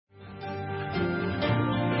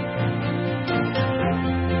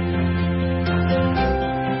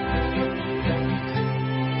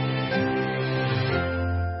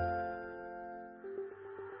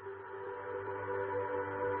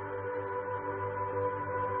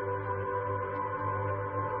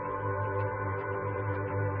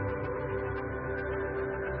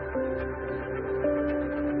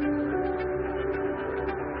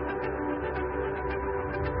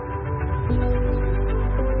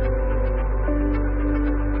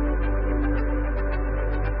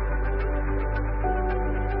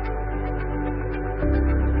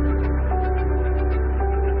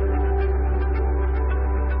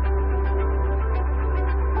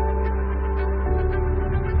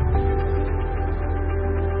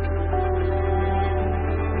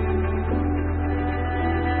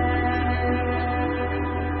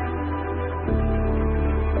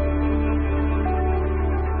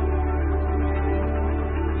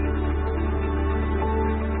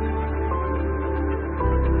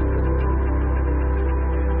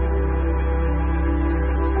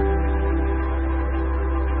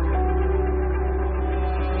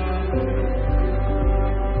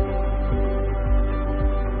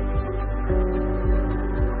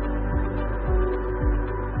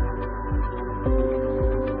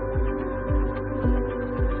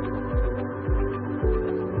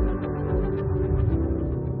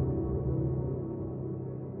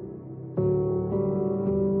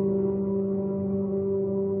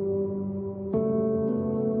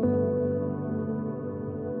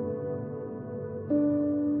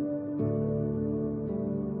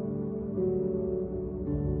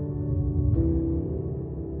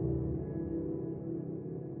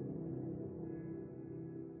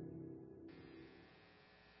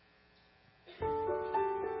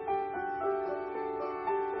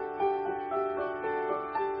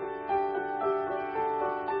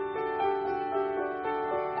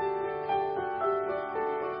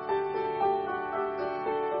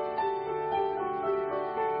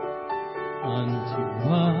unto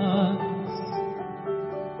us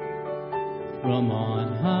from on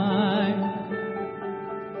high,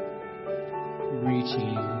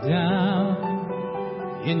 reaching down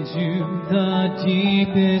into the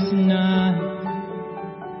deepest night,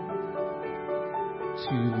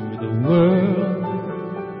 to the world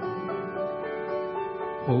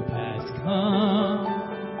hope has come.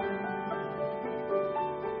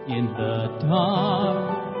 In the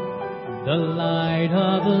dark the light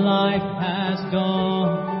of life has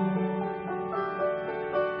dawned.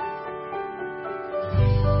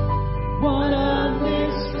 What a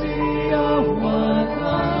mystery, oh what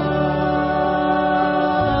love.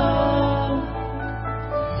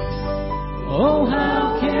 Oh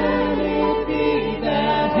how can it be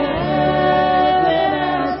that heaven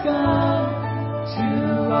has come to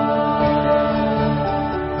us?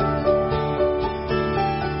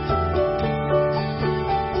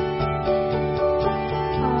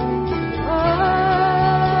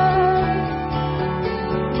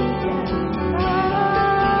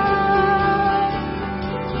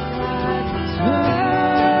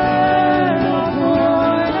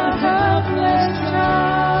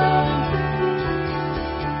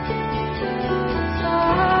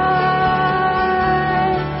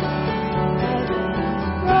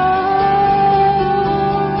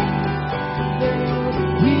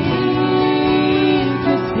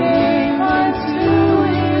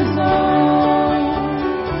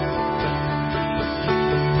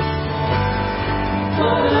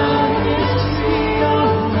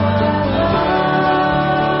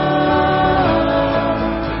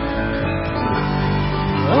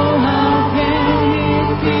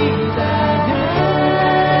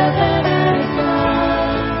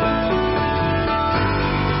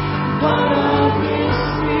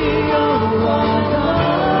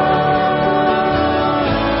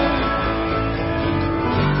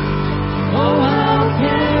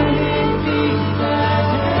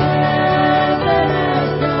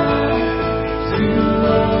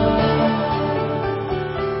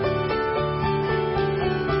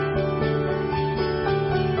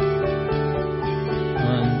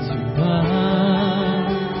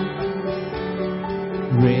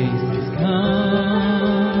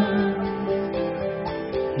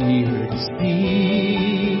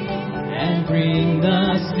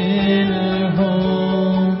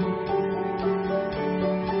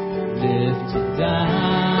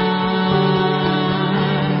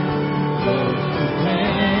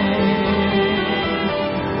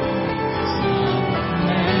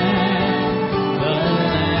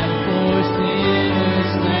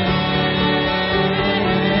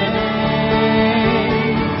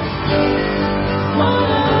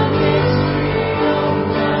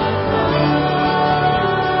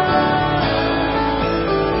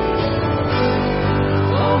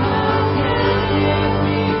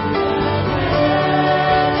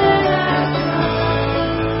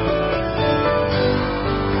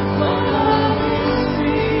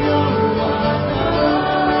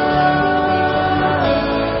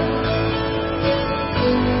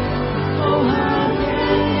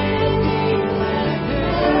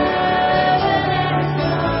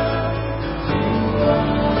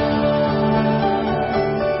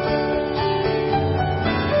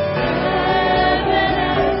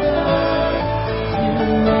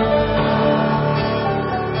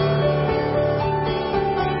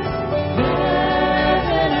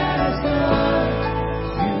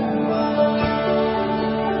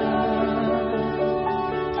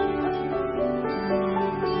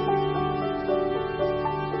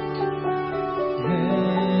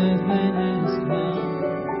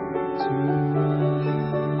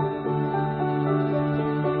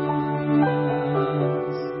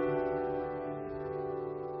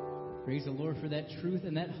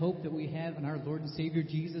 Savior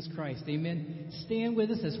Jesus Christ. Amen. Stand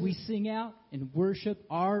with us as we sing out and worship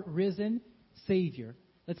our risen Savior.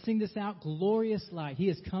 Let's sing this out. Glorious light. He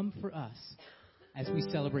has come for us as we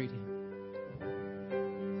celebrate Him.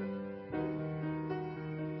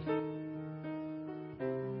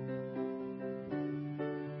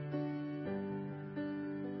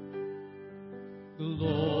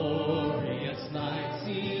 Glorious light,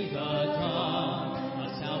 see the dawn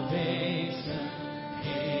of salvation.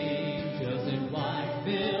 Angels in white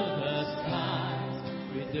fill the skies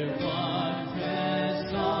with their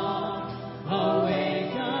wondrous song,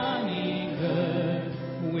 awakening earth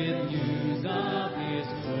with news of His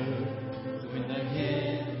word. When the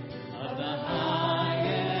hymn of the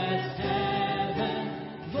highest heaven,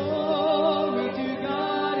 glory to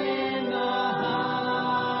God in the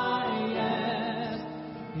highest,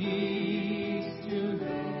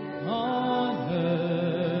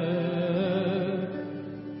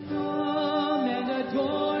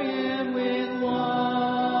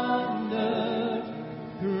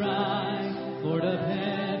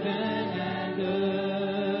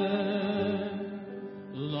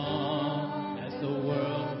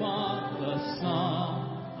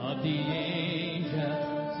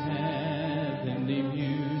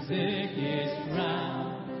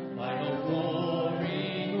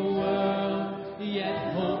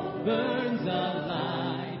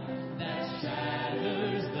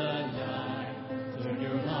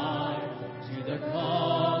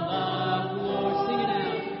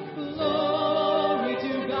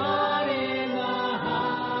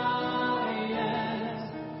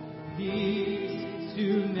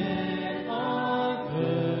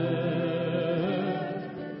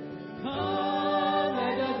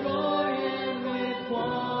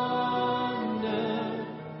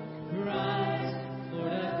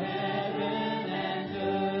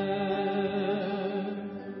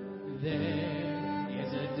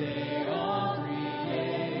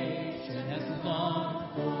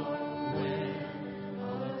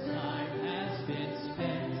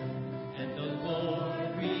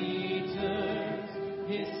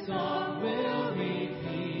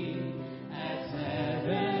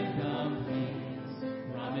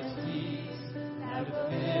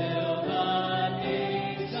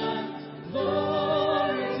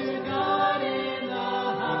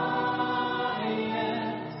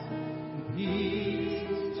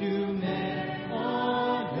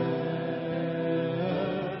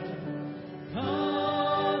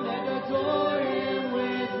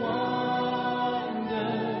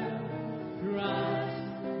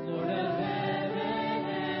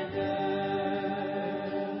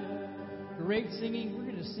 great singing. We're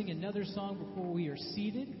going to sing another song before we are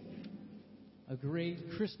seated. A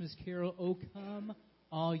great Christmas carol, "O Come,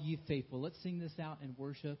 All Ye Faithful." Let's sing this out and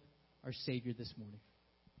worship our Savior this morning.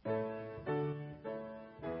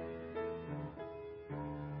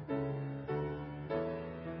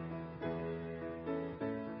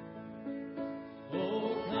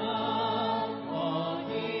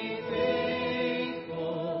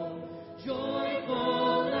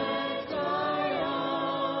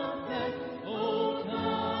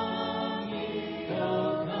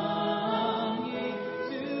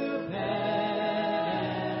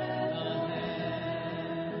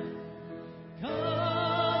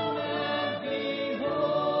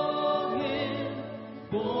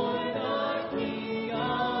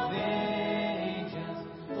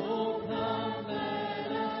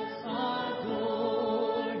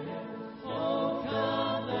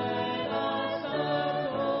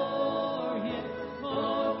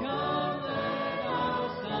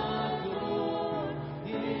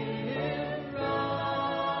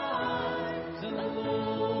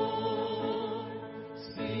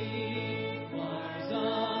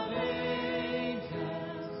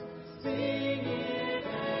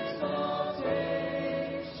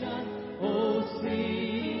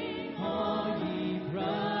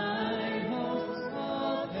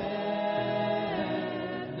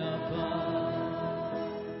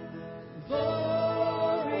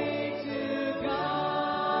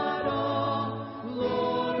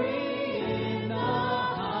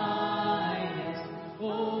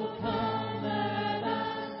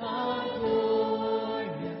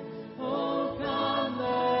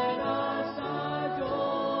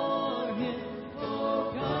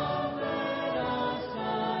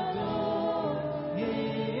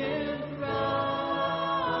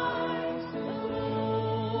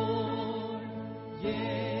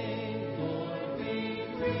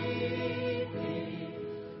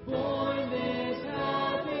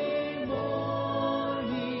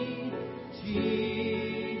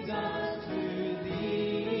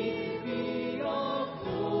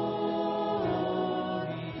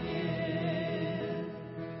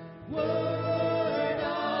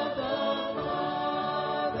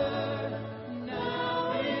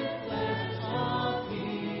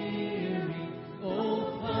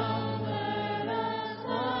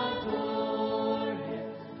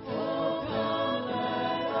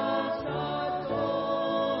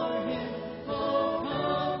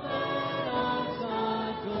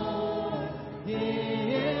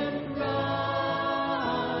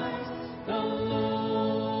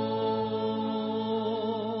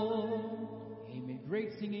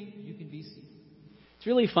 It's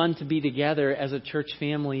really fun to be together as a church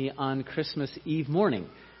family on Christmas Eve morning.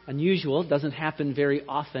 Unusual, doesn't happen very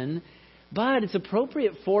often, but it's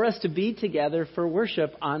appropriate for us to be together for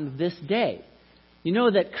worship on this day. You know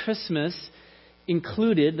that Christmas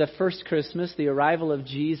included, the first Christmas, the arrival of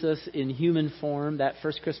Jesus in human form, that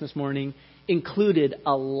first Christmas morning, included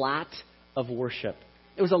a lot of worship.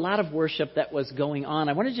 There was a lot of worship that was going on.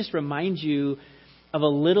 I want to just remind you of a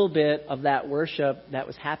little bit of that worship that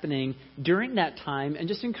was happening during that time, and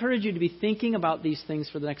just encourage you to be thinking about these things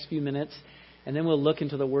for the next few minutes, and then we'll look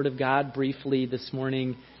into the Word of God briefly this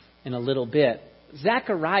morning in a little bit.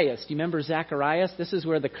 Zacharias, do you remember Zacharias? This is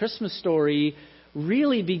where the Christmas story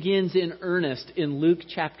really begins in earnest in Luke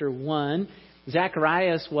chapter 1.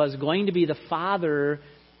 Zacharias was going to be the father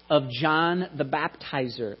of John the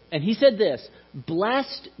Baptizer. And he said this,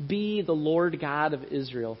 "Blessed be the Lord God of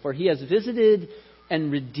Israel, for he has visited and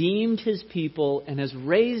redeemed his people and has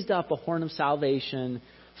raised up a horn of salvation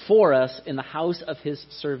for us in the house of his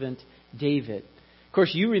servant David." Of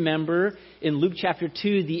course, you remember in Luke chapter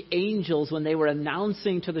 2, the angels, when they were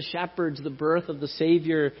announcing to the shepherds the birth of the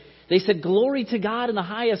Savior, they said, "Glory to God in the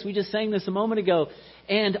highest." We just sang this a moment ago.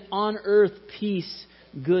 "And on earth, peace,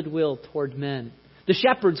 goodwill toward men." The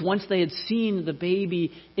shepherds, once they had seen the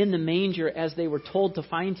baby in the manger as they were told to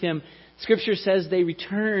find him, Scripture says they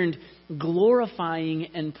returned glorifying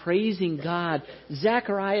and praising God.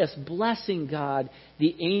 Zacharias blessing God.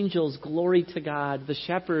 The angels, glory to God. The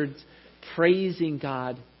shepherds praising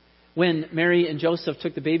God. When Mary and Joseph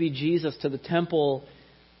took the baby Jesus to the temple,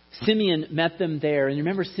 Simeon met them there. And you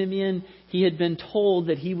remember Simeon? He had been told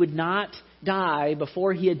that he would not die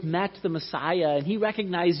before he had met the Messiah. And he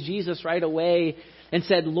recognized Jesus right away and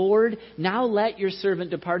said, "Lord, now let your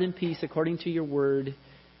servant depart in peace according to your word.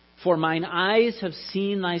 For mine eyes have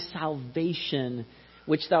seen thy salvation,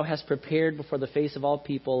 which thou hast prepared before the face of all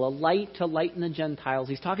people, a light to lighten the Gentiles."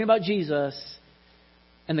 He's talking about Jesus,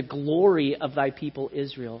 "and the glory of thy people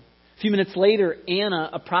Israel." A few minutes later,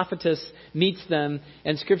 Anna, a prophetess, meets them,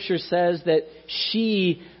 and Scripture says that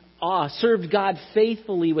she served God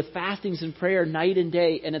faithfully with fastings and prayer night and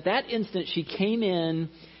day. And at that instant, she came in,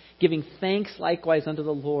 giving thanks likewise unto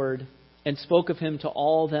the Lord, and spoke of him to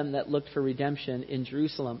all them that looked for redemption in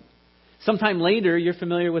Jerusalem. Sometime later, you're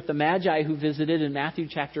familiar with the Magi who visited in Matthew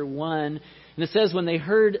chapter 1. And it says, when they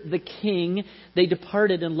heard the king, they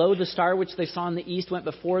departed, and lo, the star which they saw in the east went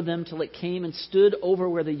before them till it came and stood over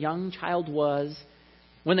where the young child was.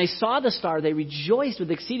 When they saw the star, they rejoiced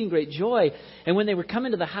with exceeding great joy. And when they were come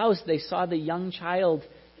into the house, they saw the young child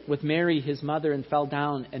with Mary, his mother, and fell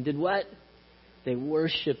down and did what? They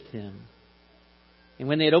worshipped him. And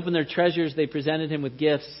when they had opened their treasures, they presented him with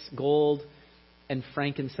gifts, gold and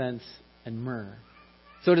frankincense and myrrh.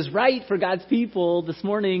 So it is right for God's people this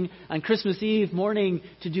morning, on Christmas Eve morning,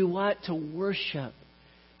 to do what? To worship.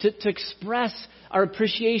 To express our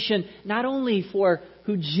appreciation not only for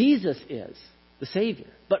who Jesus is, the Savior,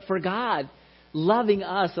 but for God loving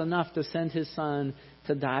us enough to send his Son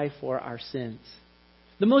to die for our sins.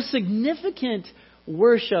 The most significant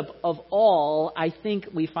worship of all, I think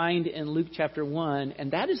we find in Luke chapter 1,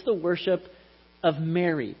 and that is the worship of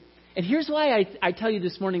Mary. And here's why I tell you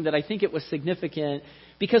this morning that I think it was significant,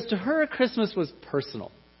 because to her, Christmas was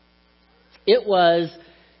personal. It was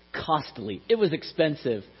costly. It was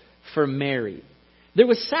expensive for Mary. There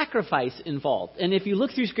was sacrifice involved. And if you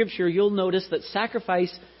look through Scripture, you'll notice that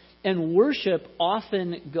sacrifice and worship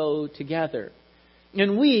often go together.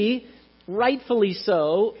 And we, rightfully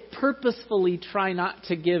so, purposefully try not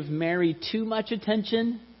to give Mary too much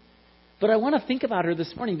attention. But I want to think about her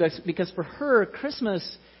this morning because for her,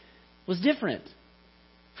 Christmas was different.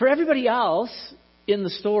 For everybody else in the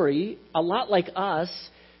story, a lot like us,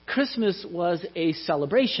 Christmas was a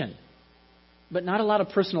celebration, but not a lot of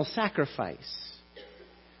personal sacrifice.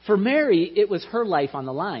 For Mary, it was her life on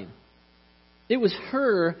the line. It was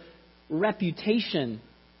her reputation.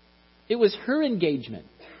 It was her engagement.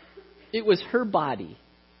 It was her body.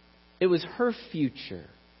 It was her future.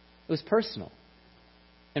 It was personal.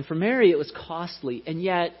 And for Mary, it was costly. And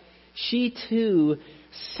yet, she too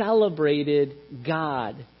celebrated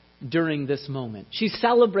God during this moment. She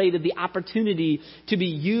celebrated the opportunity to be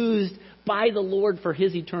used by the Lord for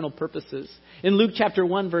his eternal purposes. In Luke chapter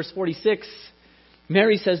 1, verse 46,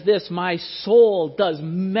 Mary says this, "My soul does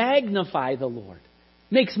magnify the Lord,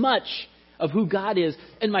 makes much of who God is,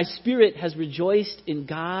 and my spirit has rejoiced in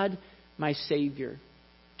God, my Savior."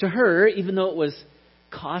 To her, even though it was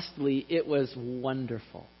costly, it was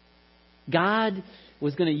wonderful. God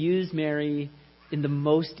was going to use Mary in the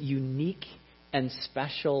most unique and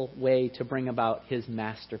special way to bring about his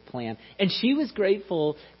master plan. And she was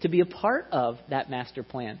grateful to be a part of that master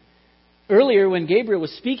plan. Earlier, when Gabriel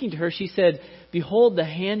was speaking to her, she said, "Behold, the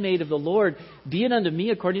handmaid of the Lord, be it unto me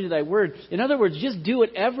according to thy word." In other words, just do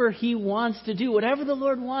whatever he wants to do. Whatever the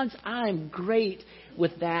Lord wants, I'm great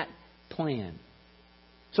with that plan.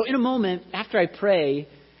 So in a moment, after I pray,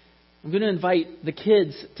 I'm going to invite the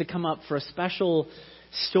kids to come up for a special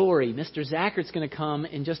story. Mr. Zachart's going to come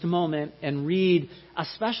in just a moment and read a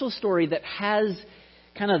special story that has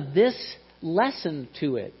kind of this lesson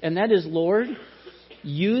to it. And that is, Lord,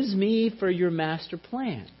 use me for your master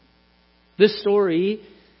plan. This story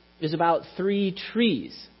is about 3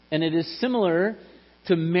 trees. And it is similar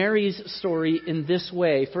to Mary's story in this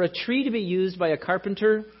way. For a tree to be used by a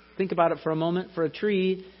carpenter, think about it for a moment. For a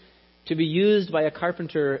tree to be used by a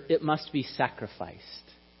carpenter, it must be sacrificed.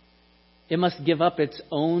 It must give up its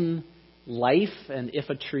own life. And if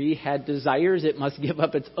a tree had desires, it must give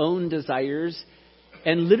up its own desires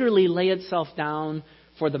and literally lay itself down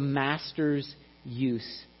for the master's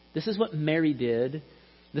use. This is what Mary did.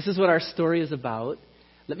 This is what our story is about.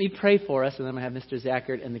 Let me pray for us, and then I'm going to have Mr.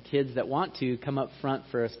 Zachart and the kids that want to come up front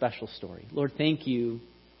for a special story. Lord, thank you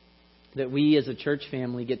that we as a church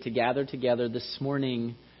family get to gather together this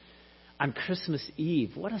morning on Christmas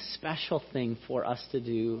Eve. What a special thing for us to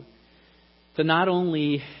do, to not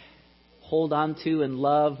only hold on to and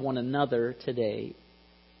love one another today,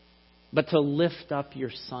 but to lift up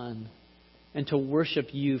your Son and to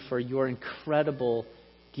worship you for your incredible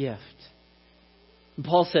gift. And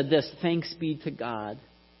Paul said this, "Thanks be to God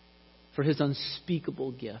for his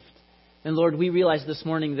unspeakable gift." And Lord, we realize this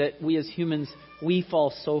morning that we as humans, we fall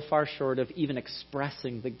so far short of even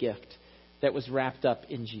expressing the gift that was wrapped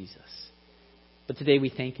up in Jesus. But today we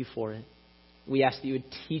thank you for it. We ask that you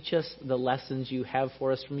would teach us the lessons you have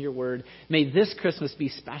for us from your word. May this Christmas be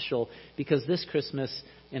special, because this Christmas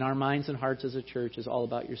in our minds and hearts as a church is all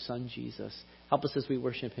about your Son, Jesus. Help us as we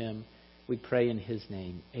worship him. We pray in his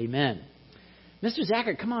name. Amen. Mr.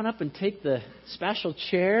 Zachart, come on up and take the special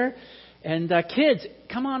chair. And kids,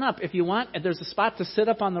 come on up if you want. There's a spot to sit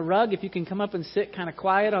up on the rug. If you can come up and sit kind of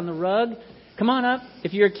quiet on the rug. Come on up.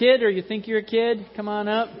 If you're a kid or you think you're a kid, come on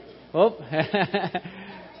up. Oh,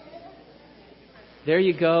 there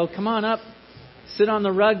you go. Come on up. Sit on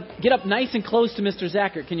the rug. Get up nice and close to Mr.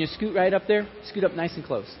 Zacher. Can you scoot right up there? Scoot up nice and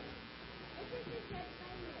close.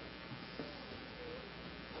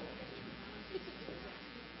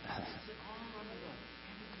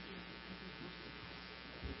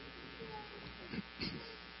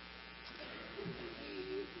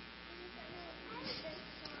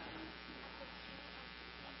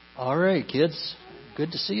 All right, kids.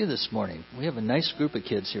 Good to see you this morning. We have a nice group of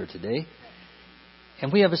kids here today.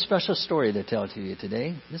 And we have a special story to tell to you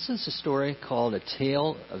today. This is a story called A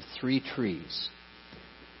Tale of Three Trees.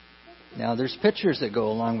 Now, there's pictures that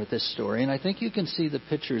go along with this story, and I think you can see the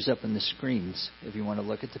pictures up on the screens if you want to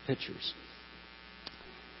look at the pictures.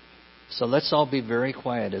 So let's all be very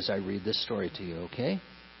quiet as I read this story to you, okay?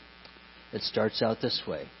 It starts out this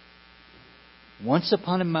way. Once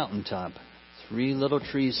upon a mountaintop, 3 little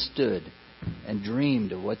trees stood and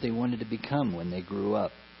dreamed of what they wanted to become when they grew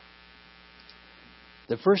up.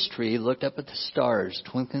 The first tree looked up at the stars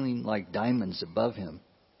twinkling like diamonds above him.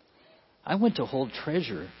 I want to hold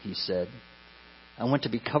treasure, he said. I want to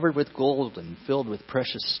be covered with gold and filled with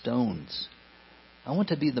precious stones. I want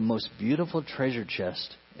to be the most beautiful treasure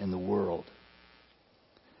chest in the world.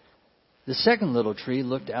 The second little tree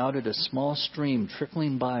looked out at a small stream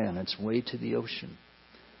trickling by on its way to the ocean.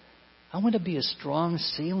 I want to be a strong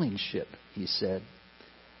sailing ship, he said.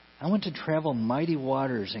 I want to travel mighty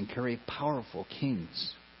waters and carry powerful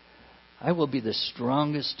kings. I will be the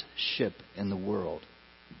strongest ship in the world.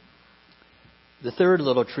 The third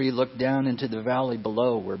little tree looked down into the valley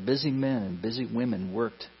below where busy men and busy women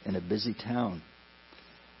worked in a busy town.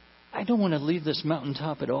 I don't want to leave this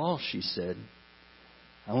mountaintop at all, she said.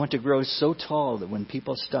 I want to grow so tall that when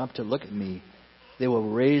people stop to look at me, they will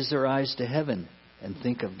raise their eyes to heaven and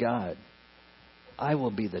think of God. I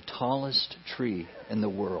will be the tallest tree in the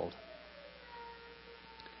world.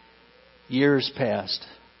 Years passed.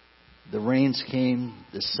 The rains came,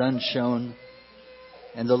 the sun shone,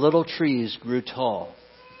 and the little trees grew tall.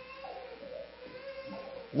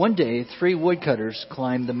 One day, 3 woodcutters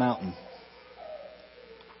climbed the mountain.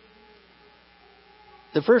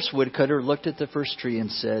 The first woodcutter looked at the first tree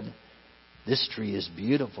and said, "This tree is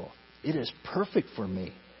beautiful. It is perfect for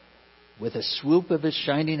me." With a swoop of his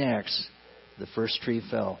shining axe, the first tree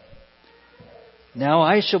fell. Now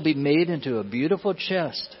I shall be made into a beautiful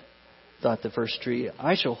chest, thought the first tree.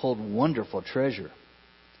 I shall hold wonderful treasure.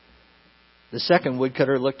 The second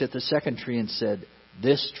woodcutter looked at the second tree and said,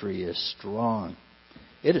 "This tree is strong.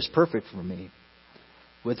 It is perfect for me."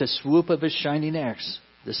 With a swoop of his shining axe,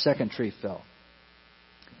 the second tree fell.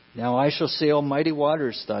 Now I shall sail mighty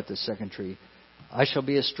waters, thought the second tree. I shall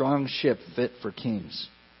be a strong ship fit for kings.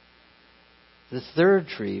 The third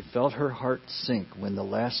tree felt her heart sink when the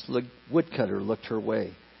last woodcutter looked her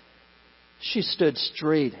way. She stood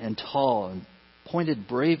straight and tall and pointed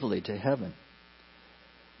bravely to heaven.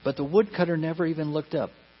 But the woodcutter never even looked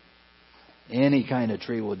up. "Any kind of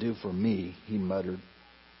tree will do for me," he muttered.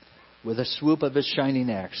 With a swoop of his shining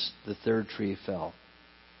axe, the third tree fell.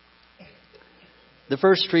 The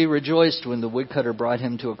first tree rejoiced when the woodcutter brought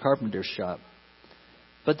him to a carpenter's shop.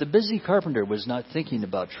 But the busy carpenter was not thinking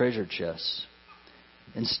about treasure chests.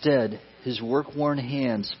 Instead, his work-worn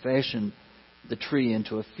hands fashioned the tree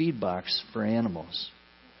into a feed box for animals.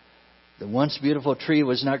 The once beautiful tree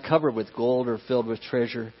was not covered with gold or filled with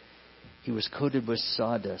treasure. He was coated with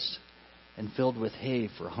sawdust and filled with hay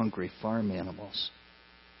for hungry farm animals.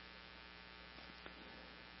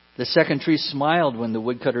 The second tree smiled when the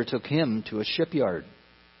woodcutter took him to a shipyard.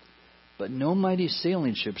 But no mighty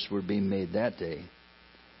sailing ships were being made that day.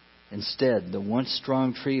 Instead, the once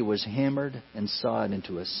strong tree was hammered and sawed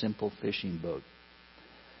into a simple fishing boat.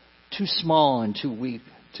 Too small and too weak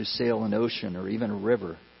to sail an ocean or even a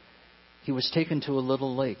river, he was taken to a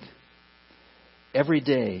little lake. Every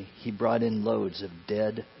day, he brought in loads of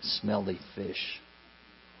dead, smelly fish.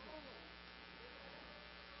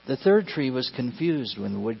 The third tree was confused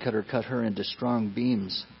when the woodcutter cut her into strong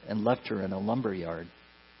beams and left her in a lumber yard.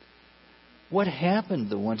 What happened,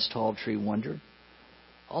 the once tall tree wondered.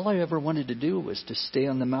 All I ever wanted to do was to stay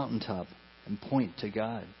on the mountaintop and point to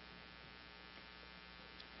God.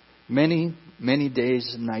 Many, many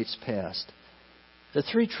days and nights passed. The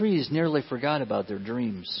 3 trees nearly forgot about their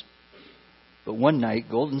dreams. But one night,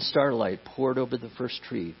 golden starlight poured over the first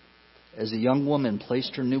tree as a young woman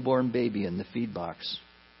placed her newborn baby in the feed box.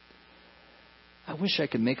 "I wish I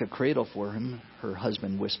could make a cradle for him," her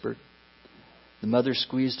husband whispered. The mother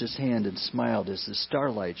squeezed his hand and smiled as the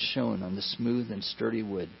starlight shone on the smooth and sturdy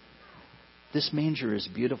wood. "This manger is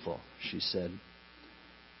beautiful," she said.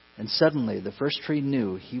 And suddenly the first tree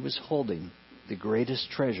knew he was holding the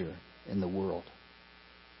greatest treasure in the world.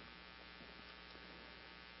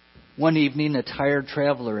 One evening, a tired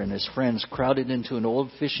traveler and his friends crowded into an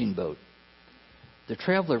old fishing boat. The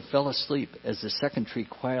traveler fell asleep as the second tree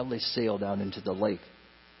quietly sailed out into the lake.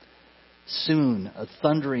 Soon, a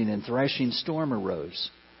thundering and thrashing storm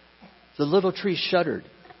arose. The little tree shuddered.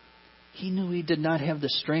 He knew he did not have the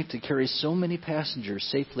strength to carry so many passengers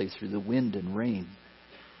safely through the wind and rain.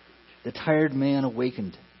 The tired man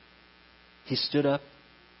awakened. He stood up,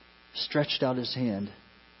 stretched out his hand,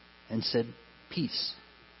 and said, "Peace."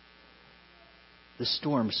 The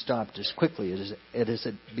storm stopped as quickly as it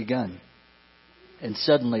had begun. And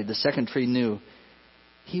suddenly the second tree knew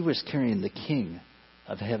he was carrying the King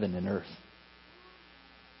of heaven and earth.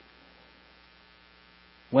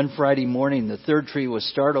 One Friday morning, the third tree was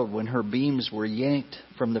startled when her beams were yanked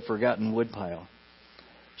from the forgotten woodpile.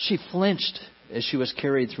 She flinched as she was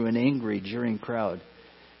carried through an angry, jeering crowd.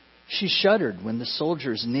 She shuddered when the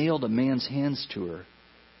soldiers nailed a man's hands to her.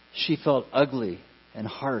 She felt ugly and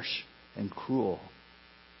harsh and cruel.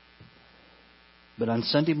 But on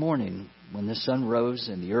Sunday morning, when the sun rose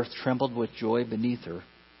and the earth trembled with joy beneath her,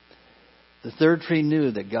 the third tree knew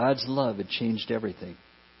that God's love had changed everything.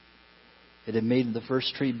 It had made the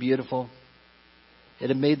first tree beautiful. It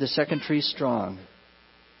had made the second tree strong.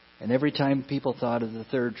 And every time people thought of the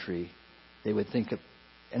third tree, they would think of,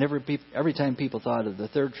 and every time people thought of the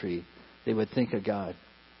third tree, they would think of God.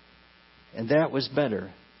 And that was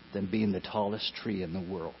better than being the tallest tree in the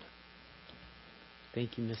world.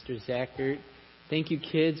 Thank you, Mr. Zachert. Thank you,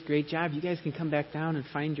 kids. Great job. You guys can come back down and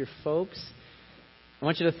find your folks. I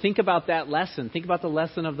want you to think about that lesson. Think about the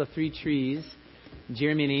lesson of the three trees.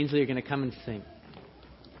 Jeremy and Ainsley are going to come and sing.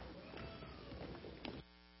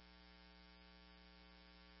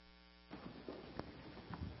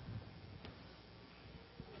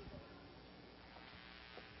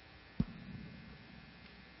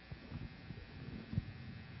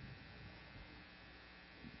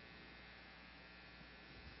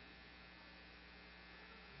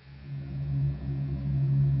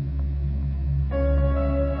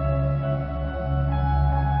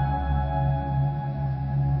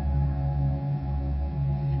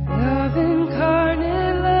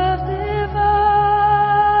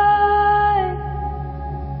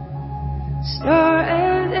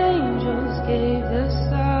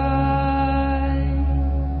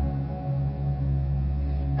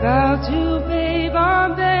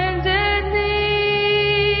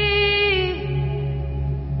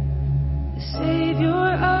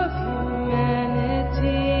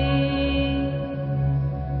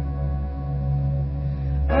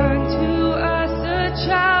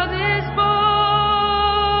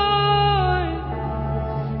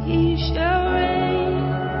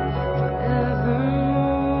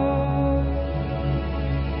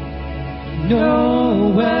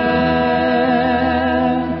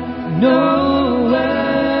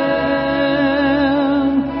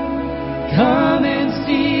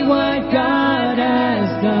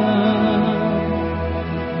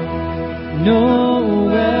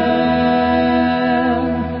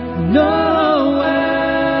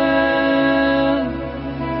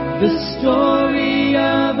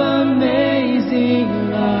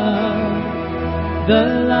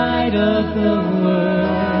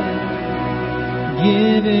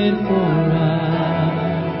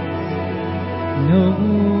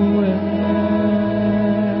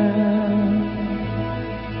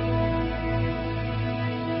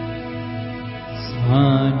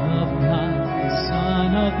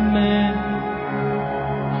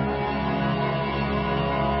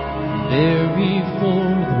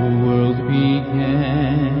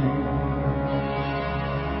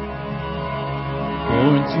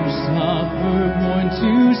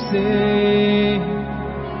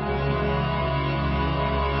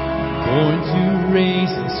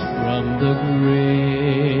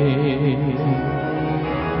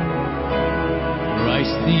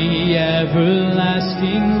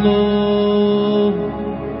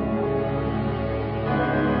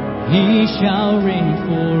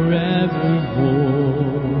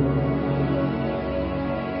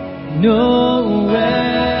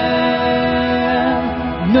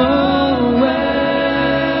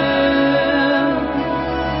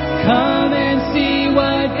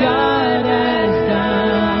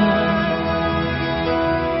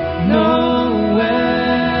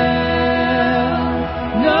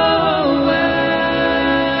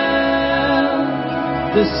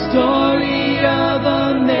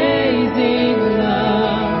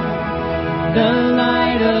 The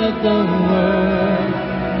light of the world,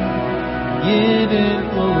 given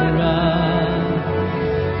for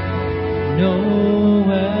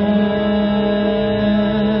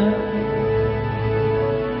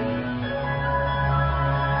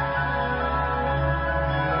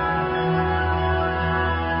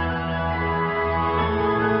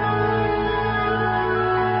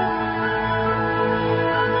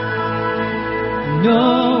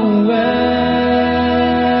Nowhere,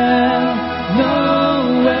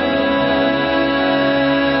 nowhere.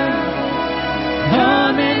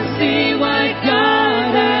 Come and see what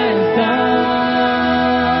God has done.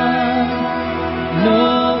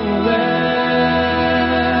 Nowhere,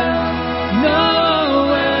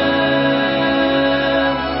 nowhere.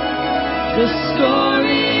 The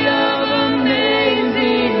story of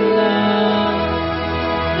amazing love,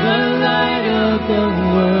 the light of the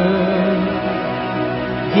world,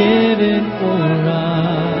 given for us.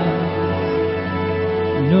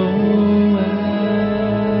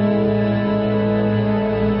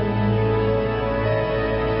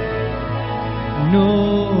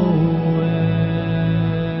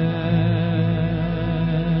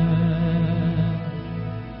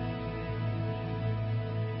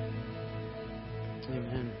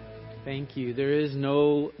 Amen. Thank you. There is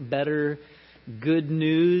no better good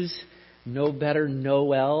news, no better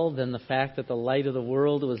Noel than the fact that the light of the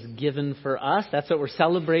world was given for us. That's what we're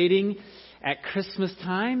celebrating at Christmas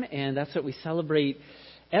time, and that's what we celebrate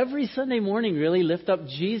every Sunday morning, really. Lift up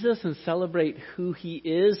Jesus and celebrate who He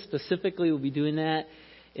is. Specifically, we'll be doing that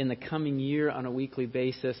in the coming year on a weekly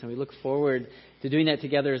basis, and we look forward to doing that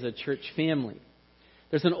together as a church family.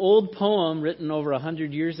 There's an old poem written over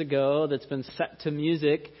 100 years ago that's been set to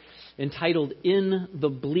music entitled In the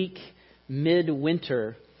Bleak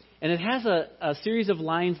Midwinter. And it has a series of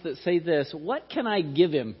lines that say this: what can I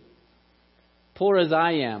give him, poor as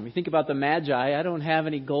I am? You think about the Magi. I don't have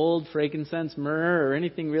any gold, frankincense, myrrh, or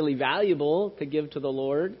anything really valuable to give to the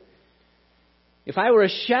Lord. If I were a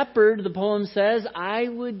shepherd, the poem says, I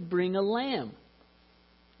would bring a lamb.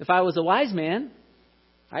 If I was a wise man,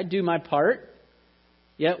 I'd do my part.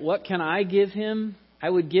 Yet what can I give him? I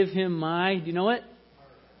would give him my, do you know what?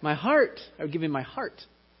 My heart. I would give him my heart.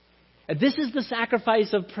 And this is the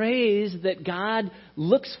sacrifice of praise that God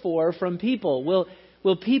looks for from people.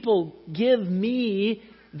 Will people give me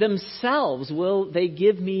themselves? Will they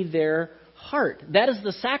give me their heart? That is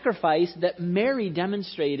the sacrifice that Mary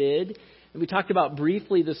demonstrated, and we talked about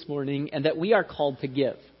briefly this morning, and that we are called to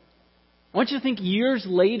give. I want you to think years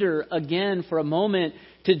later again for a moment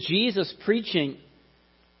to Jesus preaching.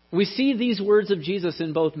 We see these words of Jesus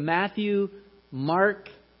in both Matthew, Mark,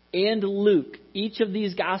 and Luke. Each of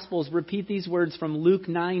these Gospels repeat these words from Luke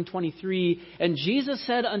 9:23. And Jesus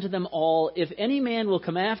said unto them all, if any man will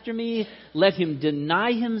come after me, let him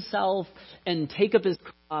deny himself and take up his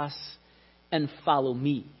cross and follow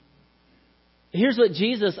me. Here's what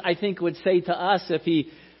Jesus, I think, would say to us if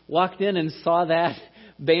he walked in and saw that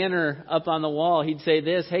banner up on the wall. He'd say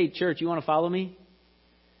this: hey, church, you want to follow me?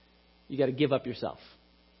 You got to give up yourself.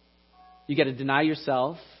 You got to deny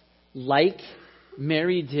yourself like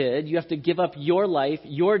Mary did. You have to give up your life,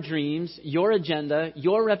 your dreams, your agenda,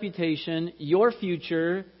 your reputation, your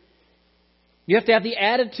future. You have to have the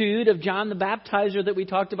attitude of John the Baptizer that we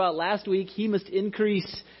talked about last week. He must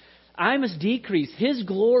increase, I must decrease. His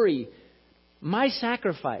glory, my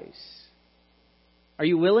sacrifice. Are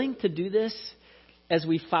you willing to do this as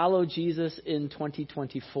we follow Jesus in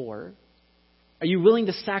 2024? Are you willing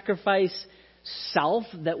to sacrifice self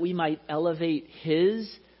that we might elevate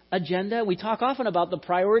His agenda? We talk often about the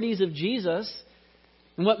priorities of Jesus.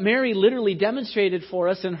 And what Mary literally demonstrated for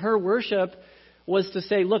us in her worship was to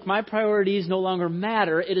say, look, my priorities no longer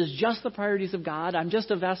matter. It is just the priorities of God. I'm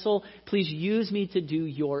just a vessel. Please use me to do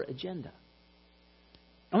your agenda.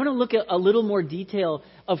 I want to look at a little more detail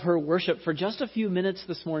of her worship for just a few minutes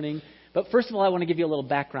this morning. But first of all, I want to give you a little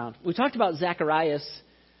background. We talked about Zacharias.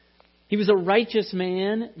 He was a righteous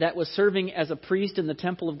man that was serving as a priest in the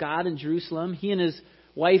temple of God in Jerusalem. He and his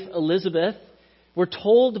wife Elizabeth were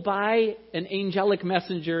told by an angelic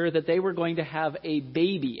messenger that they were going to have a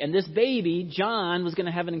baby. And this baby, John, was going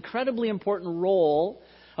to have an incredibly important role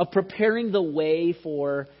of preparing the way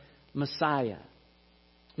for Messiah.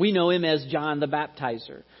 We know him as John the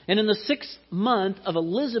Baptizer. And in the 6th month of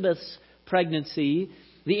Elizabeth's pregnancy,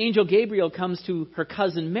 the angel Gabriel comes to her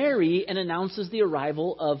cousin Mary and announces the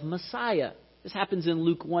arrival of Messiah. This happens in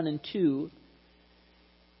Luke 1 and 2.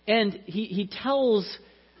 And he tells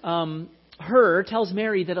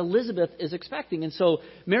Mary that Elizabeth is expecting. And so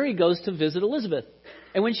Mary goes to visit Elizabeth.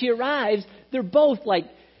 And when she arrives, they're both like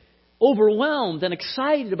overwhelmed and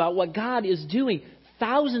excited about what God is doing.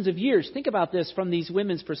 Thousands of years, think about this from these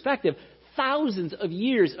women's perspective, thousands of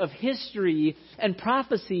years of history and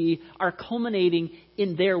prophecy are culminating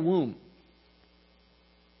in their womb.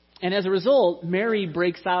 And as a result, Mary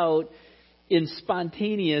breaks out in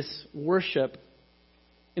spontaneous worship.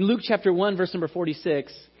 In Luke chapter 1, verse number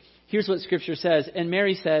 46, here's what Scripture says. And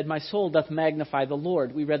Mary said, my soul doth magnify the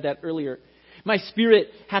Lord. We read that earlier. My spirit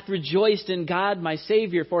hath rejoiced in God my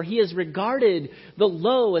Savior, for he has regarded the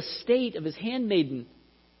low estate of his handmaiden.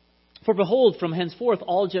 For behold, from henceforth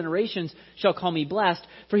all generations shall call me blessed.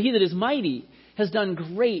 For he that is mighty has done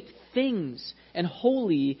great things, and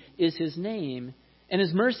holy is his name. And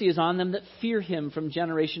his mercy is on them that fear him from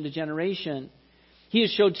generation to generation. He has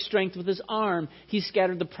showed strength with his arm. He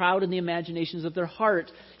scattered the proud in the imaginations of their heart.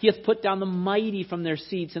 He hath put down the mighty from their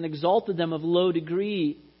seats, and exalted them of low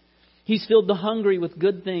degree. He's filled the hungry with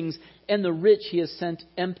good things, and the rich he has sent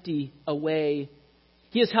empty away.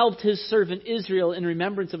 He has helped his servant Israel in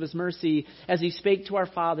remembrance of his mercy, as he spake to our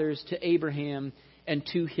fathers, to Abraham, and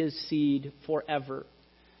to his seed forever.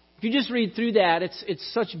 If you just read through that,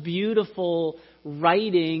 it's such beautiful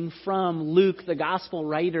writing from Luke, the gospel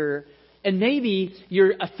writer. And maybe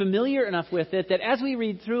you're familiar enough with it that as we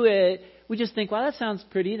read through it, we just think, well, that sounds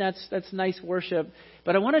pretty. That's nice worship.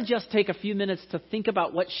 But I want to just take a few minutes to think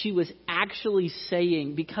about what she was actually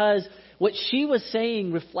saying, because what she was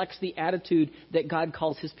saying reflects the attitude that God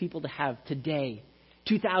calls his people to have today,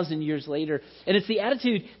 2,000 years later. And it's the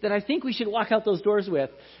attitude that I think we should walk out those doors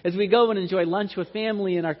with as we go and enjoy lunch with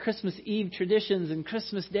family and our Christmas Eve traditions and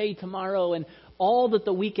Christmas Day tomorrow and all that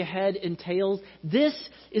the week ahead entails. This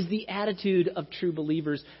is the attitude of true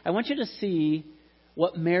believers. I want you to see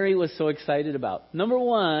what Mary was so excited about. Number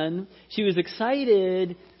one, she was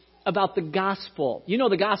excited about the gospel. You know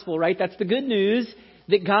the gospel, right? That's the good news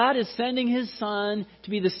that God is sending his Son to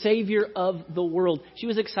be the Savior of the world. She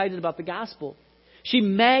was excited about the gospel. She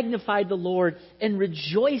magnified the Lord and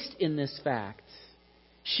rejoiced in this fact.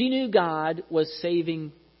 She knew God was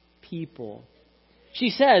saving people. She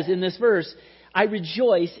says in this verse, I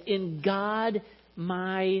rejoice in God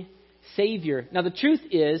my Savior. Now, the truth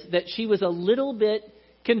is that she was a little bit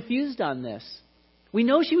confused on this. We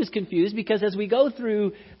know she was confused because as we go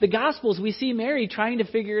through the Gospels, we see Mary trying to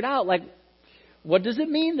figure it out. Like, what does it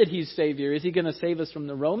mean that he's Savior? Is he going to save us from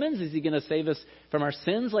the Romans? Is he going to save us from our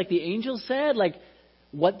sins like the angel said? Like,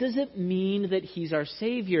 what does it mean that he's our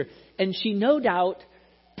Savior? And she no doubt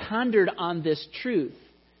pondered on this truth.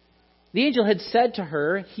 The angel had said to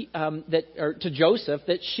her, to Joseph,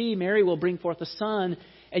 that she, Mary, will bring forth a son,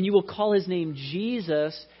 and you will call his name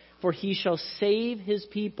Jesus, for he shall save his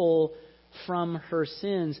people from her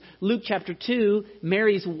sins. Luke chapter 2,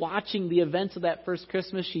 Mary's watching the events of that first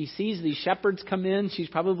Christmas. She sees these shepherds come in. She's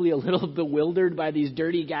probably a little bewildered by these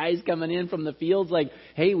dirty guys coming in from the fields like,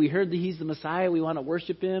 hey, we heard that he's the Messiah. We want to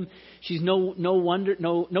worship him. She's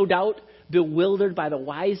no doubt bewildered by the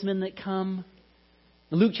wise men that come.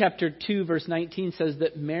 Luke chapter 2, verse 19 says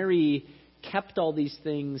that Mary kept all these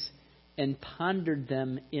things and pondered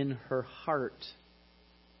them in her heart.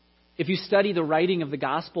 If you study the writing of the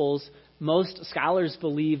Gospels, most scholars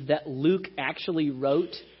believe that Luke actually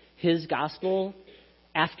wrote his Gospel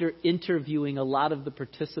after interviewing a lot of the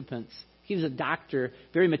participants. He was a doctor,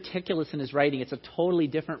 very meticulous in his writing. It's a totally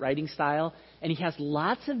different writing style. And he has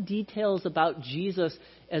lots of details about Jesus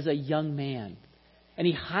as a young man. And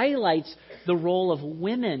he highlights the role of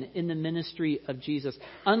women in the ministry of Jesus,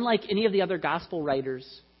 unlike any of the other gospel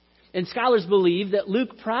writers. And scholars believe that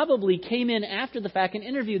Luke probably came in after the fact and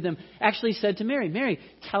interviewed them, actually said to Mary, Mary,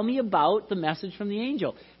 tell me about the message from the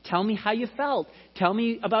angel. Tell me how you felt. Tell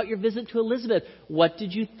me about your visit to Elizabeth. What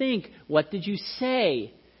did you think? What did you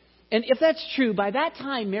say? And if that's true, by that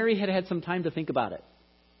time, Mary had had some time to think about it.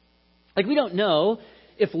 Like, we don't know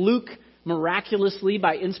if Luke miraculously,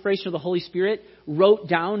 by inspiration of the Holy Spirit, wrote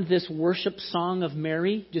down this worship song of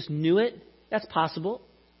Mary, just knew it. That's possible.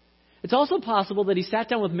 It's also possible that he sat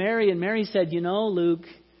down with Mary and Mary said, you know, Luke,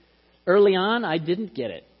 early on I didn't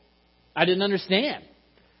get it. I didn't understand.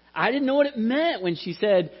 I didn't know what it meant when he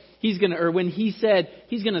said he's going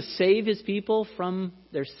to save his people from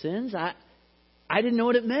their sins. I didn't know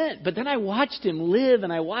what it meant. But then I watched him live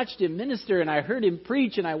and I watched him minister and I heard him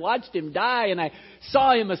preach and I watched him die and I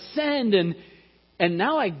saw him ascend and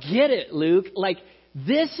now I get it, Luke. Like,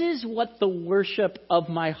 this is what the worship of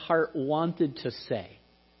my heart wanted to say.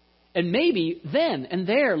 And maybe then and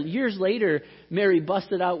there, years later, Mary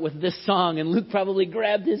busted out with this song and Luke probably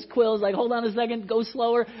grabbed his quills like, hold on a second, go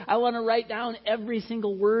slower. I want to write down every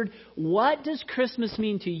single word. What does Christmas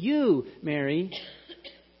mean to you, Mary?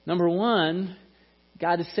 Number one,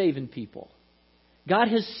 God is saving people. God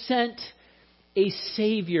has sent a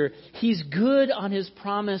Savior. He's good on His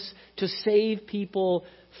promise to save people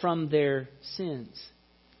from their sins.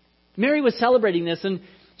 Mary was celebrating this, and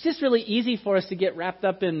it's just really easy for us to get wrapped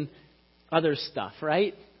up in other stuff,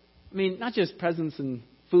 right? I mean, not just presents and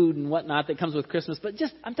food and whatnot that comes with Christmas, but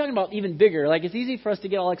just, I'm talking about even bigger. Like, it's easy for us to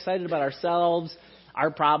get all excited about ourselves,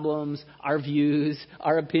 our problems, our views,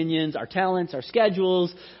 our opinions, our talents, our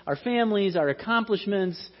schedules, our families, our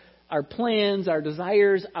accomplishments, our plans, our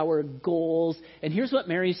desires, our goals. And here's what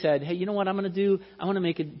Mary said. Hey, you know what I'm going to do? I want to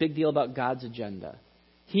make a big deal about God's agenda.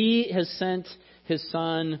 He has sent His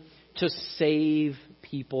Son to save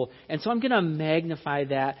people. And so I'm going to magnify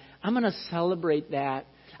that. I'm going to celebrate that.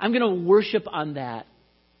 I'm going to worship on that.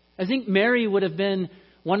 I think Mary would have been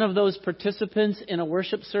one of those participants in a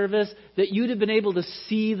worship service that you'd have been able to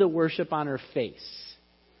see the worship on her face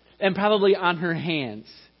and probably on her hands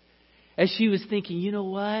as she was thinking, you know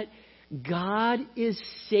what? God is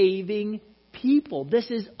saving people.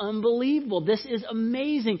 This is unbelievable. This is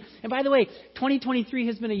amazing. And by the way, 2023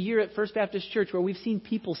 has been a year at First Baptist Church where we've seen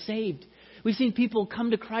people saved. We've seen people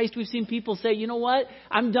come to Christ. We've seen people say, you know what?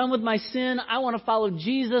 I'm done with my sin. I want to follow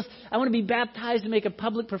Jesus. I want to be baptized and make a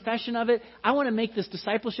public profession of it. I want to make this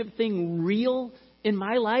discipleship thing real in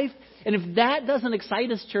my life. And if that doesn't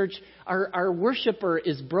excite us, church, our worshiper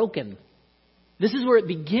is broken. This is where it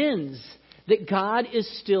begins, that God is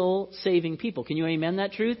still saving people. Can you amen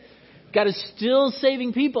that truth? God is still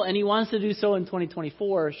saving people, and He wants to do so in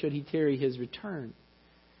 2024 should He tarry His return.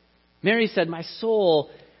 Mary said, my soul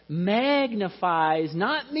magnifies,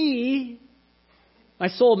 not me, my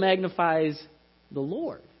soul magnifies the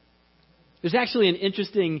Lord. There's actually an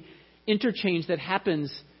interesting interchange that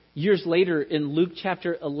happens years later in Luke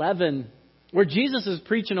chapter 11, where Jesus is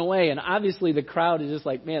preaching away, and obviously the crowd is just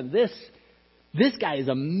like, man, this guy is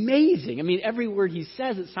amazing. I mean, every word he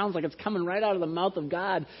says, it sounds like it's coming right out of the mouth of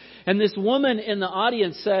God. And this woman in the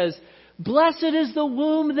audience says, blessed is the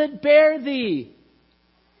womb that bare thee.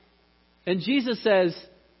 And Jesus says,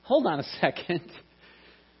 hold on a second.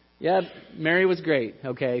 Yeah, Mary was great,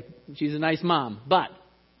 okay? She's a nice mom. But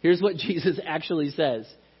here's what Jesus actually says.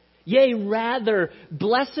 Yea, rather,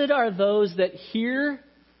 blessed are those that hear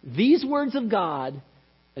these words of God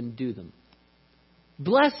and do them.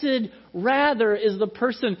 Blessed, rather, is the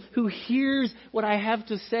person who hears what I have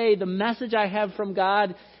to say, the message I have from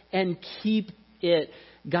God, and keep it.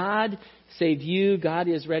 God saved you. God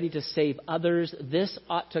is ready to save others. This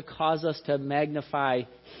ought to cause us to magnify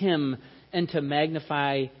Him and to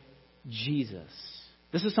magnify Jesus.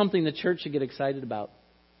 This is something the church should get excited about.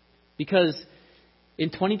 Because in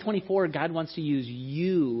 2024, God wants to use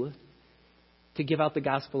you to give out the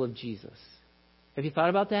gospel of Jesus. Have you thought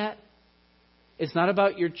about that? It's not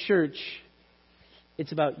about your church.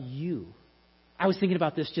 It's about you. I was thinking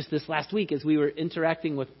about this just this last week as we were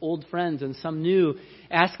interacting with old friends and some new,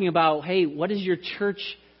 asking about, hey, what is your church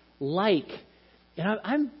like? And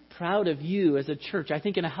I'm proud of you as a church, I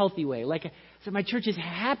think in a healthy way. Like I said, my church is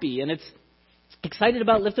happy and it's excited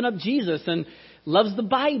about lifting up Jesus and loves the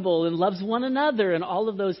Bible and loves one another and all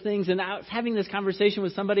of those things. And I was having this conversation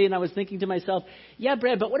with somebody and I was thinking to myself, yeah,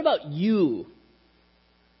 Brad, but what about you?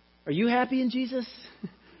 Are you happy in Jesus?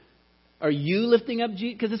 Are you lifting up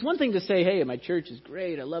Jesus? Because it's one thing to say, hey, my church is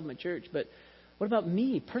great. I love my church. But what about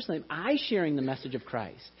me personally? Am I sharing the message of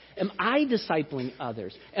Christ? Am I discipling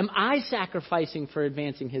others? Am I sacrificing for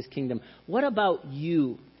advancing His kingdom? What about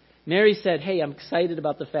you? Mary said, hey, I'm excited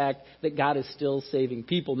about the fact that God is still saving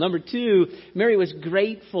people. Number 2, Mary was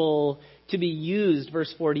grateful to be used.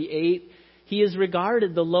 Verse 48, He is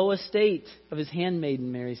regarded the low estate of His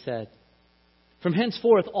handmaiden, Mary said. From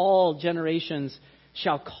henceforth, all generations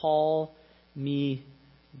shall call me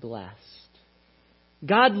blessed.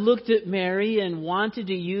 God looked at Mary and wanted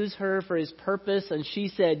to use her for His purpose, and she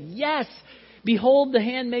said, yes, behold the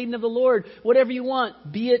handmaiden of the Lord. Whatever you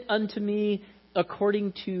want, be it unto me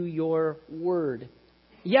according to your word.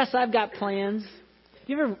 Yes, I've got plans.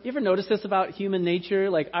 You ever notice this about human nature?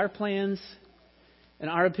 Like our plans and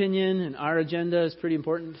our opinion and our agenda is pretty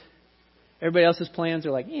important. Everybody else's plans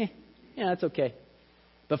are like, yeah, that's okay.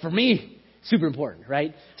 But for me, super important,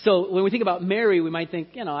 right? So when we think about Mary, we might think,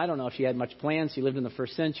 I don't know if she had much plans. She lived in the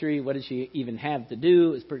first century. What did she even have to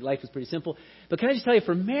do? Life was pretty simple. But can I just tell you,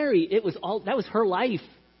 for Mary, that was her life,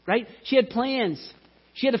 right? She had plans.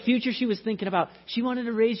 She had a future she was thinking about. She wanted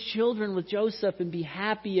to raise children with Joseph and be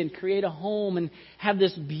happy and create a home and have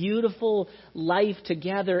this beautiful life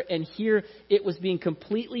together. And here it was being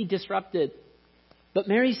completely disrupted. But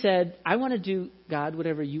Mary said, I want to do, God,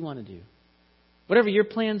 whatever you want to do. Whatever your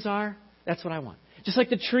plans are, that's what I want. Just like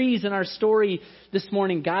the trees in our story this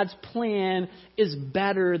morning, God's plan is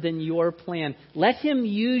better than your plan. Let Him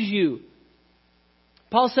use you.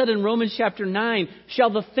 Paul said in Romans chapter 9, shall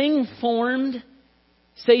the thing formed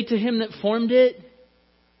say to him that formed it,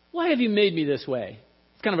 why have you made me this way?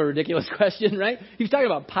 It's kind of a ridiculous question, right? He was talking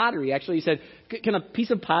about pottery, actually. He said, can a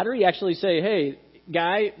piece of pottery actually say, hey,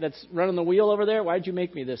 guy that's running the wheel over there, why'd you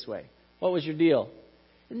make me this way? What was your deal?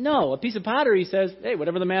 No, a piece of pottery says, hey,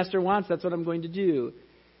 whatever the master wants, that's what I'm going to do.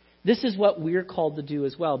 This is what we're called to do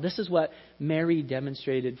as well. This is what Mary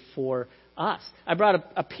demonstrated for us. I brought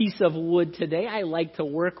a piece of wood today. I like to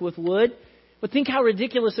work with wood. But think how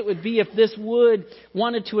ridiculous it would be if this wood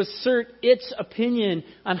wanted to assert its opinion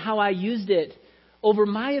on how I used it over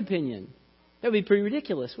my opinion. That would be pretty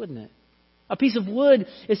ridiculous, wouldn't it? A piece of wood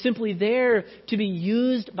is simply there to be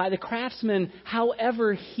used by the craftsman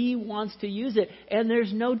however he wants to use it. And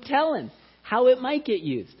there's no telling how it might get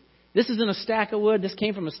used. This isn't a stack of wood. This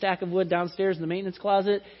came from a stack of wood downstairs in the maintenance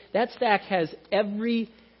closet. That stack has every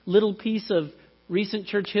little piece of recent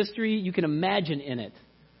church history you can imagine in it.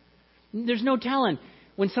 There's no telling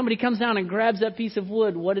when somebody comes down and grabs that piece of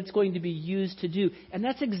wood what it's going to be used to do. And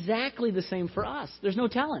that's exactly the same for us. There's no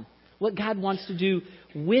telling what God wants to do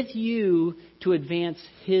with you to advance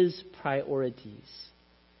His priorities.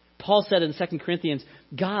 Paul said in 2 Corinthians,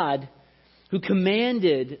 God, who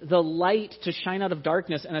commanded the light to shine out of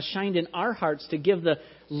darkness and has shined in our hearts to give the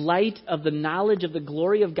light of the knowledge of the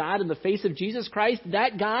glory of God in the face of Jesus Christ,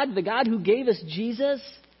 that God, the God who gave us Jesus,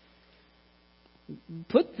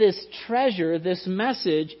 put this treasure, this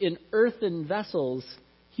message in earthen vessels,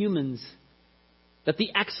 humans, that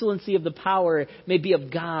the excellency of the power may be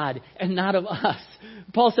of God and not of us.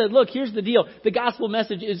 Paul said, look, here's the deal. The gospel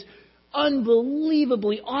message is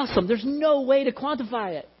unbelievably awesome. There's no way to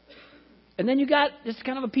quantify it. And then you got this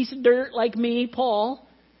kind of a piece of dirt like me, Paul,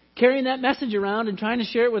 carrying that message around and trying to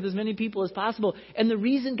share it with as many people as possible. And the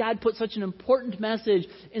reason God put such an important message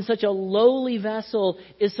in such a lowly vessel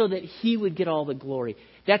is so that He would get all the glory.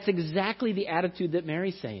 That's exactly the attitude that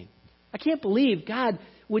Mary's saying. I can't believe God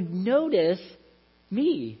would notice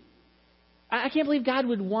me. I can't believe God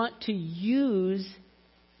would want to use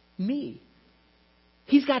me.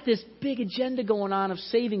 He's got this big agenda going on of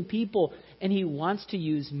saving people, and He wants to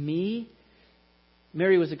use me.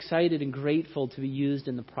 Mary was excited and grateful to be used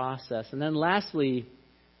in the process. And then lastly,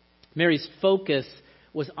 Mary's focus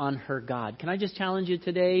was on her God. Can I just challenge you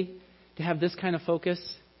today to have this kind of focus?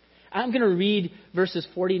 I'm going to read verses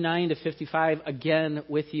 49 to 55 again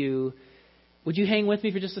with you. Would you hang with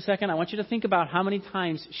me for just a second? I want you to think about how many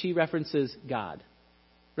times she references God.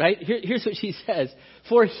 Right? Here's what she says.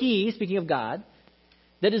 For He, speaking of God,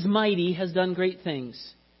 that is mighty has done great things,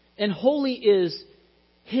 and holy is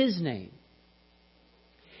His name.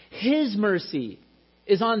 His mercy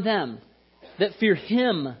is on them that fear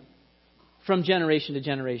Him from generation to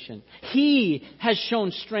generation. He has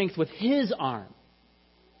shown strength with His arm.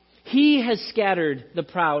 He has scattered the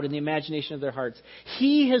proud in the imagination of their hearts.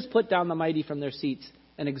 He has put down the mighty from their seats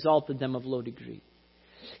and exalted them of low degree.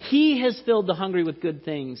 He has filled the hungry with good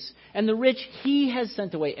things, and the rich He has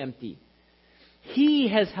sent away empty. He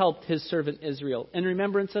has helped His servant Israel in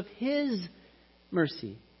remembrance of His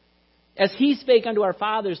mercy, as He spake unto our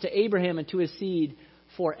fathers, to Abraham and to his seed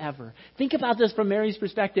forever. Think about this from Mary's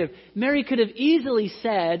perspective. Mary could have easily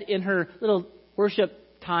said in her little worship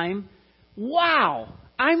time, wow,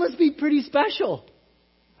 I must be pretty special.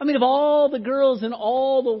 I mean, of all the girls in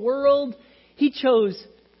all the world, He chose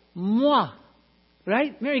moi.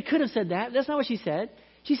 Right? Mary could have said that. That's not what she said.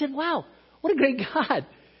 She said, wow, what a great God.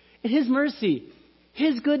 And His mercy,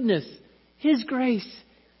 His goodness, His grace,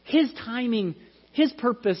 His timing, His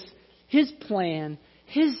purpose, His plan,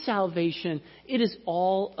 His salvation. It is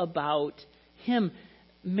all about Him.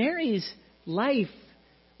 Mary's life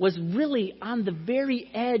was really on the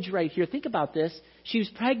very edge right here. Think about this. She was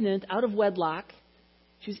pregnant out of wedlock.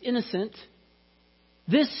 She was innocent.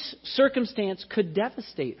 This circumstance could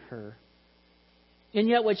devastate her. And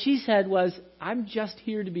yet what she said was, I'm just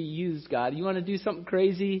here to be used, God. You want to do something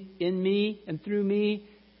crazy in me and through me?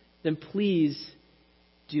 Then please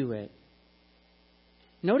do it.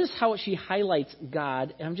 Notice how she highlights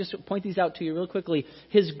God. And I'm just going to point these out to you real quickly.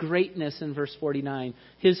 His greatness in verse 49.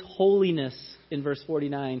 His holiness in verse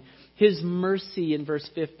 49. His mercy in verse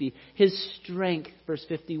 50. His strength, verse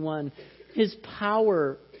 51. His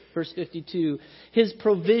power, verse 52. His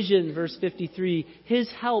provision, verse 53. His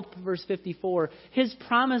help, verse 54. His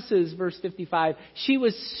promises, verse 55. She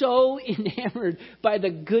was so enamored by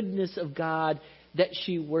the goodness of God that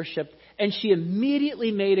she worshiped. And she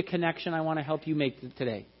immediately made a connection I want to help you make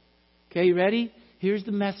today. Okay, you ready? Here's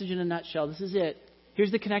the message in a nutshell. This is it.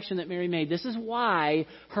 Here's the connection that Mary made. This is why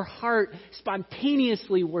her heart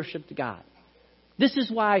spontaneously worshiped God. This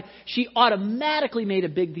is why she automatically made a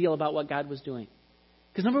big deal about what God was doing.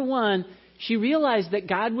 Because number one, she realized that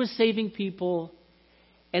God was saving people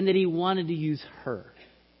and that He wanted to use her.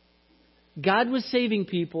 God was saving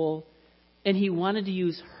people and He wanted to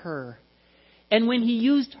use her. And when He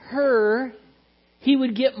used her, He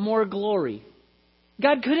would get more glory.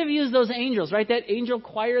 God could have used those angels, right? That angel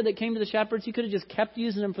choir that came to the shepherds, he could have just kept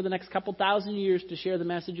using them for the next couple thousand years to share the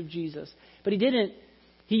message of Jesus. But he didn't.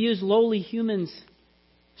 He used lowly humans,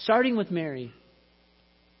 starting with Mary.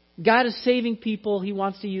 God is saving people. He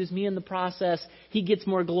wants to use me in the process. He gets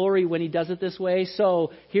more glory when he does it this way.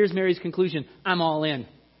 So here's Mary's conclusion. I'm all in.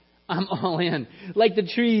 I'm all in. Like the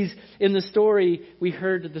trees in the story we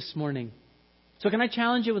heard this morning. So can I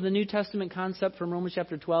challenge you with a New Testament concept from Romans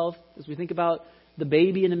chapter 12 as we think about the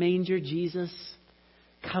baby in the manger, Jesus,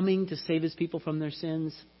 coming to save his people from their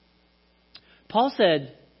sins? Paul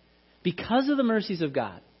said, because of the mercies of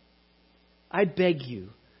God, I beg you,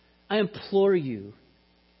 I implore you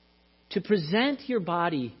to present your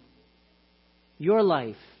body, your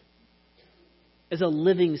life, as a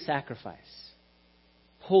living sacrifice,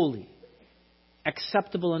 holy,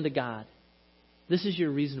 acceptable unto God. This is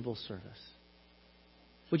your reasonable service.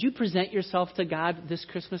 Would you present yourself to God this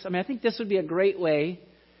Christmas? I think this would be a great way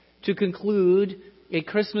to conclude a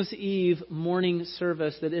Christmas Eve morning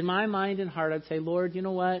service that in my mind and heart I'd say, Lord, you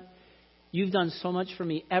know what? You've done so much for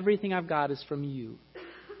me. Everything I've got is from you.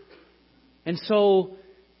 And so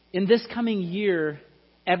in this coming year,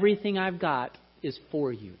 everything I've got is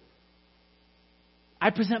for you. I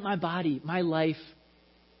present my body, my life,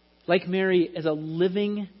 like Mary, as a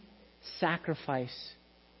living sacrifice,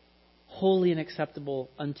 holy and acceptable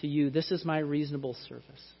unto you. This is my reasonable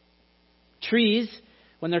service. Trees,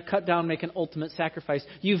 when they're cut down, make an ultimate sacrifice.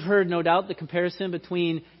 You've heard, no doubt, the comparison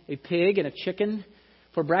between a pig and a chicken.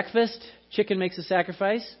 For breakfast, chicken makes a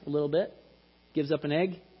sacrifice, a little bit, gives up an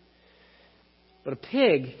egg. But a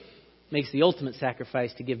pig makes the ultimate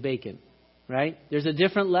sacrifice to give bacon, right? There's a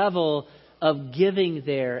different level of giving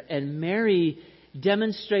there. And Mary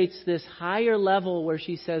demonstrates this higher level where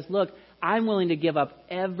she says, look, I'm willing to give up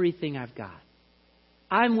everything I've got.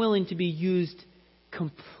 I'm willing to be used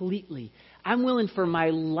completely. I'm willing for my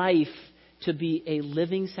life to be a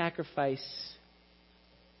living sacrifice.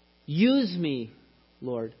 Use me,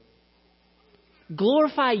 Lord.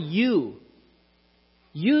 Glorify you.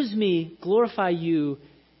 Use me, glorify you,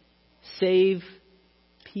 save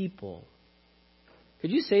people.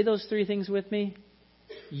 Could you say those three things with me?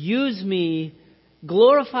 Use me,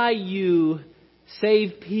 glorify you,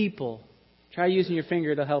 save people. Try using your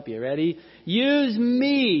finger to help you. Ready? Use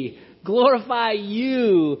me, glorify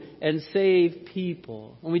you, and save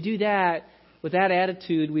people. When we do that, with that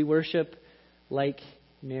attitude, we worship like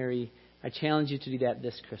Mary. I challenge you to do that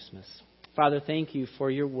this Christmas. Father, thank you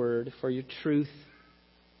for your word, for your truth.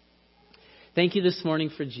 Thank you this morning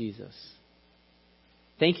for Jesus.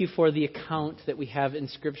 Thank you for the account that we have in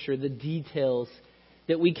Scripture, the details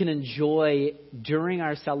that we can enjoy during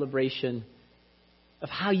our celebration of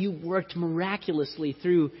how you worked miraculously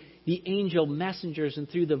through the angel messengers and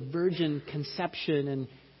through the virgin conception and,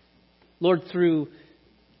 Lord, through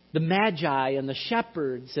the magi and the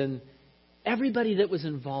shepherds and everybody that was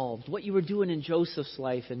involved, what you were doing in Joseph's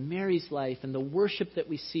life and Mary's life and the worship that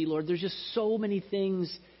we see, Lord. There's just so many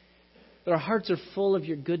things that our hearts are full of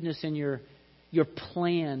your goodness and your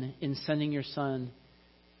plan in sending your Son,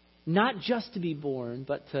 not just to be born,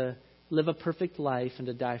 but to live a perfect life and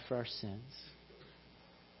to die for our sins.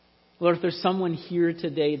 Lord, if there's someone here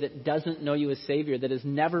today that doesn't know you as Savior, that has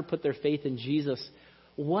never put their faith in Jesus,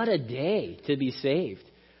 what a day to be saved.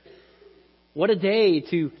 What a day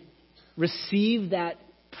to receive that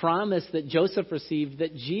promise that Joseph received,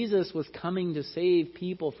 that Jesus was coming to save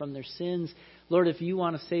people from their sins. Lord, if you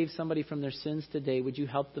want to save somebody from their sins today, would you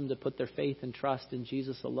help them to put their faith and trust in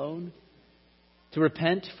Jesus alone? To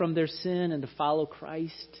repent from their sin and to follow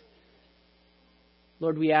Christ?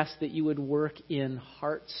 Lord, we ask that you would work in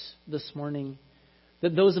hearts this morning.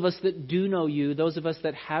 That those of us that do know you, those of us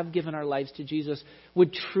that have given our lives to Jesus,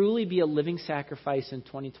 would truly be a living sacrifice in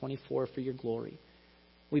 2024 for your glory.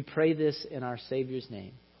 We pray this in our Savior's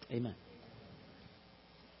name. Amen.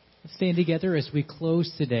 Let's stand together as we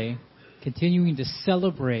close today, continuing to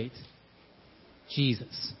celebrate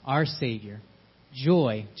Jesus, our Savior.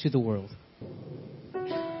 Joy to the world.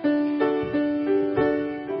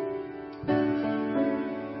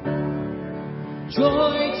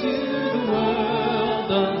 Joy to the world,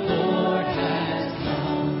 the Lord has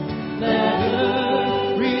come. Let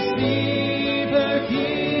earth receive her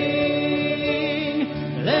King.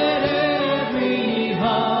 Let every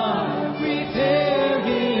heart prepare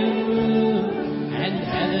him room. And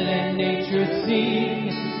heaven and nature sing,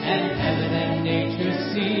 and heaven and nature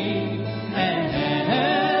sing, and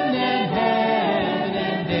heaven and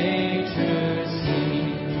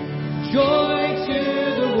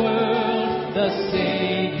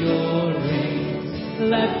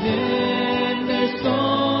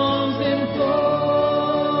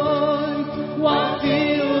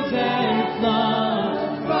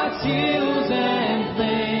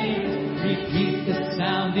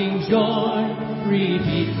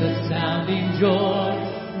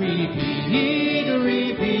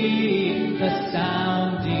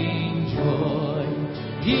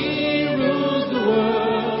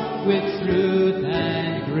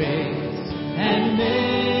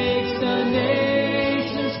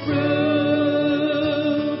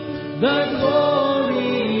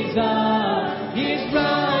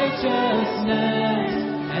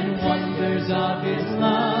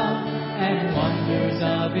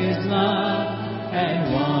of His love,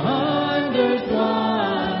 and wonders,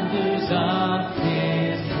 wonders of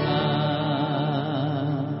His love.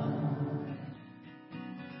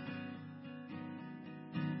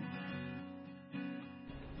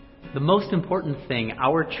 The most important thing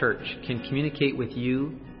our church can communicate with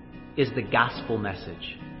you is the gospel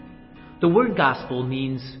message. The word gospel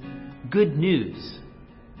means good news.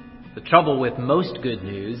 The trouble with most good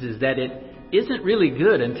news is that it isn't really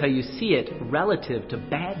good until you see it relative to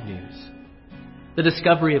bad news. The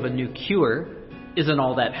discovery of a new cure isn't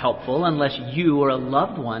all that helpful unless you or a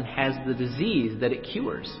loved one has the disease that it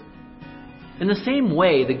cures. In the same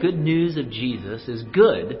way, the good news of Jesus is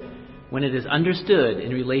good when it is understood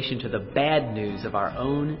in relation to the bad news of our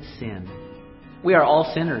own sin. We are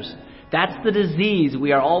all sinners. That's the disease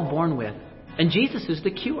we are all born with. And Jesus is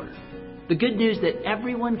the cure. The good news that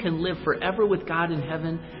everyone can live forever with God in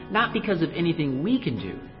heaven, not because of anything we can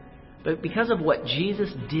do, but because of what Jesus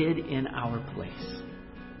did in our place.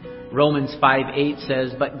 Romans 5:8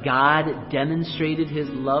 says, "But God demonstrated His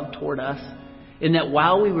love toward us, in that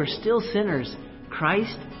while we were still sinners,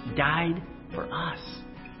 Christ died for us."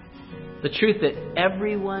 The truth that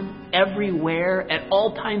everyone, everywhere, at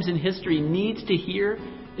all times in history needs to hear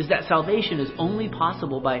is that salvation is only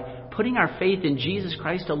possible by putting our faith in Jesus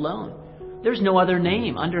Christ alone. There's no other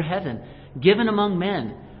name under heaven given among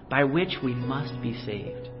men by which we must be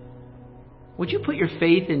saved. Would you put your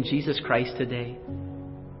faith in Jesus Christ today?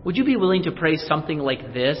 Would you be willing to pray something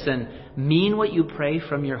like this and mean what you pray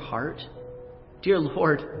from your heart? Dear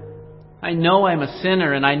Lord, I know I'm a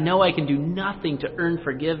sinner and I know I can do nothing to earn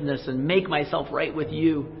forgiveness and make myself right with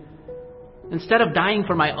you. Instead of dying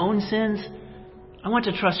for my own sins, I want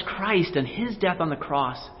to trust Christ and His death on the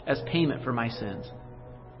cross as payment for my sins.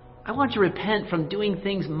 I want to repent from doing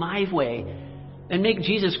things my way and make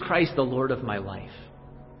Jesus Christ the Lord of my life.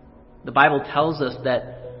 The Bible tells us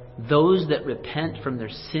that those that repent from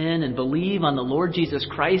their sin and believe on the Lord Jesus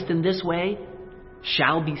Christ in this way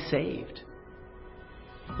shall be saved.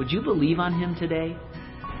 Would you believe on Him today?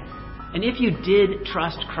 And if you did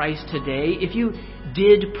trust Christ today, if you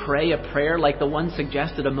did pray a prayer like the one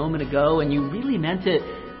suggested a moment ago and you really meant it,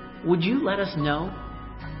 would you let us know?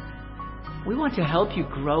 We want to help you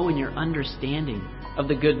grow in your understanding of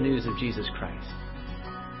the good news of Jesus Christ.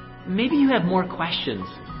 Maybe you have more questions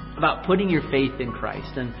about putting your faith in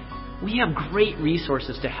Christ, and we have great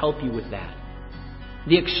resources to help you with that.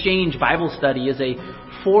 The Exchange Bible Study is a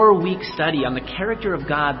 4-week study on the character of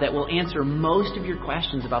God that will answer most of your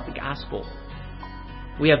questions about the gospel.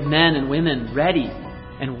 We have men and women ready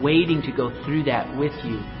and waiting to go through that with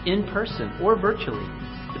you in person or virtually,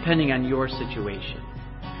 depending on your situation.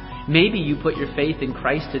 Maybe you put your faith in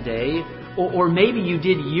Christ today, or maybe you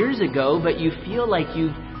did years ago, but you feel like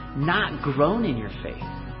you've not grown in your faith.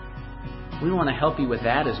 We want to help you with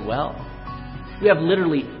that as well. We have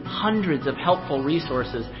literally hundreds of helpful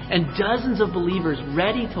resources and dozens of believers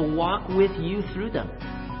ready to walk with you through them.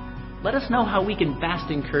 Let us know how we can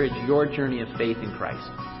best encourage your journey of faith in Christ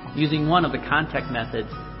using one of the contact methods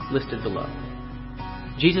listed below.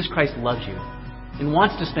 Jesus Christ loves you and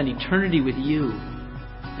wants to spend eternity with you.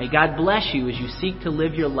 May God bless you as you seek to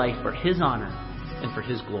live your life for His honor and for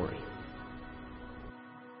His glory.